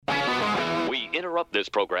interrupt this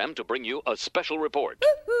program to bring you a special report.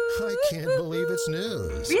 I can't believe it's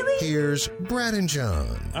news. Really? Here's Brad and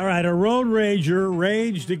John. All right, a road rager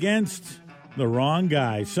raged against the wrong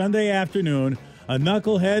guy. Sunday afternoon, a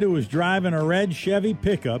knucklehead who was driving a red Chevy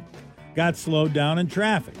pickup got slowed down in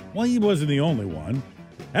traffic. Well, he wasn't the only one.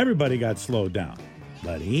 Everybody got slowed down.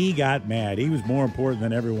 But he got mad. He was more important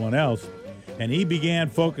than everyone else. And he began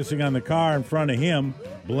focusing on the car in front of him,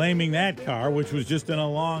 blaming that car, which was just in a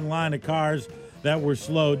long line of cars that were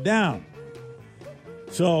slowed down.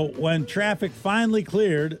 So when traffic finally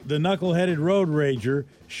cleared, the knuckle-headed road rager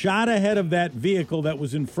shot ahead of that vehicle that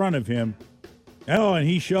was in front of him. Oh, and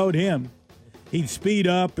he showed him. He'd speed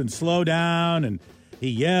up and slow down, and he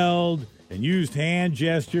yelled and used hand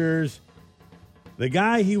gestures. The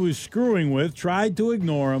guy he was screwing with tried to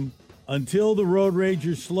ignore him until the road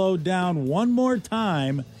rager slowed down one more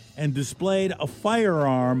time and displayed a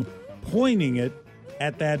firearm, pointing it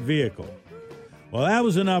at that vehicle. Well, that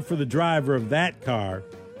was enough for the driver of that car,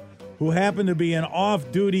 who happened to be an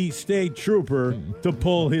off-duty state trooper, to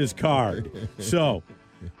pull his card. So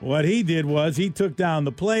what he did was he took down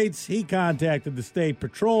the plates. He contacted the state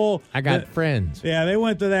patrol. I got friends. Yeah, they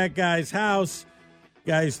went to that guy's house.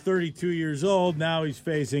 Guy's 32 years old. Now he's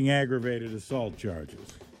facing aggravated assault charges.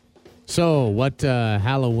 So what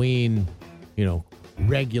Halloween,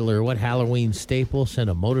 what Halloween staple sent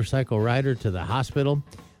a motorcycle rider to the hospital?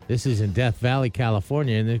 This is in Death Valley,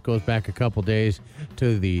 California, and it goes back a couple days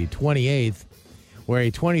to the 28th, where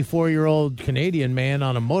a 24-year-old Canadian man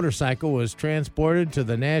on a motorcycle was transported to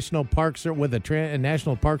the National Park with a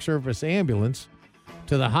National Park Service ambulance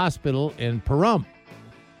to the hospital in Pahrump.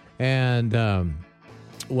 And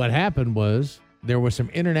what happened was there were some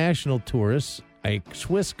international tourists, a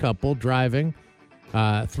Swiss couple driving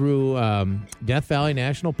through Death Valley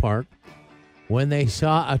National Park when they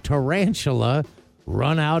saw a tarantula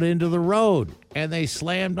run out into the road, and they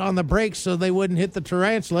slammed on the brakes so they wouldn't hit the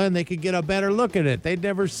tarantula and they could get a better look at it. They'd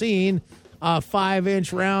never seen a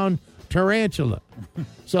 5-inch round tarantula.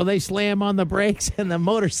 So they slammed on the brakes, and the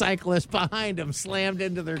motorcyclist behind them slammed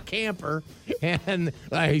into their camper. And,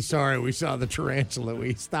 sorry, we saw the tarantula.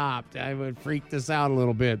 We stopped. I freaked us out a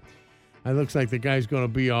little bit. It looks like the guy's going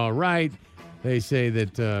to be all right. They say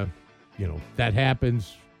that, that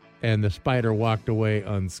happens, and the spider walked away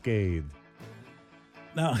unscathed.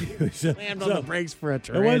 No, slammed on the brakes for a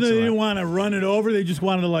tarantula. Whether they didn't want to run it over, they just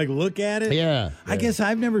wanted to look at it. Yeah. I guess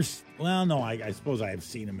I've never. Well, no, I suppose I have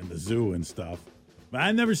seen them in the zoo and stuff, but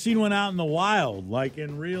I've never seen one out in the wild, like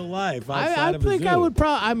in real life. I think I would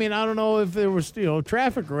probably. I mean, I don't know if there was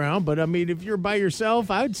traffic around, but I mean, if you're by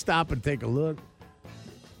yourself, I'd stop and take a look.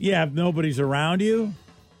 Yeah, if nobody's around you,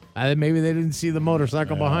 maybe they didn't see the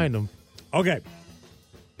motorcycle behind them. Okay.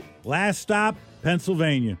 Last stop,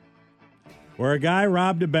 Pennsylvania, where a guy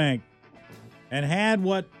robbed a bank and had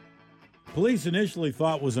what police initially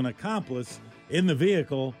thought was an accomplice in the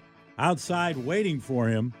vehicle outside waiting for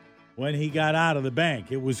him when he got out of the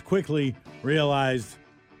bank. It was quickly realized,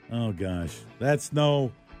 oh, gosh, that's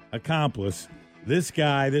no accomplice. This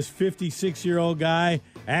guy, this 56-year-old guy,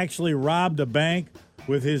 actually robbed a bank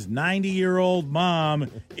with his 90-year-old mom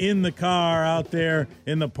in the car out there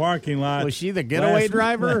in the parking lot. Was she the getaway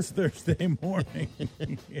driver? Last Thursday morning.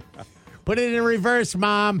 Yeah. Put it in reverse,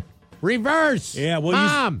 Mom. Reverse. Yeah, well,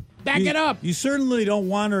 Mom, back it up. You certainly don't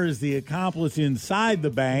want her as the accomplice inside the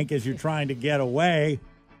bank as you're trying to get away.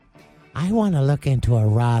 I want to look into a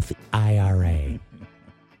Roth IRA.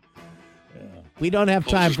 We don't have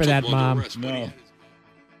time for that, Mom. No.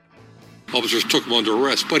 Officers took him under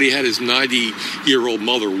arrest, but he had his 90-year-old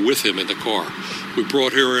mother with him in the car. We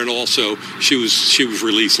brought her in also. She was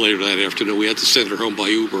released later that afternoon. We had to send her home by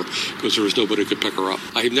Uber because there was nobody who could pick her up.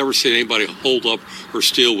 I have never seen anybody hold up or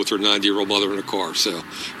steal with their 90-year-old mother in a car. So,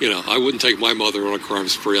 I wouldn't take my mother on a crime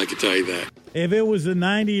spree, I can tell you that. If it was a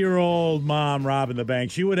 90-year-old mom robbing the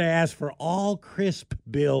bank, she would have asked for all crisp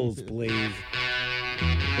bills, please.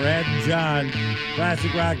 Brad and John,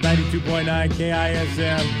 Classic Rock 92.9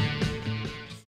 KISM.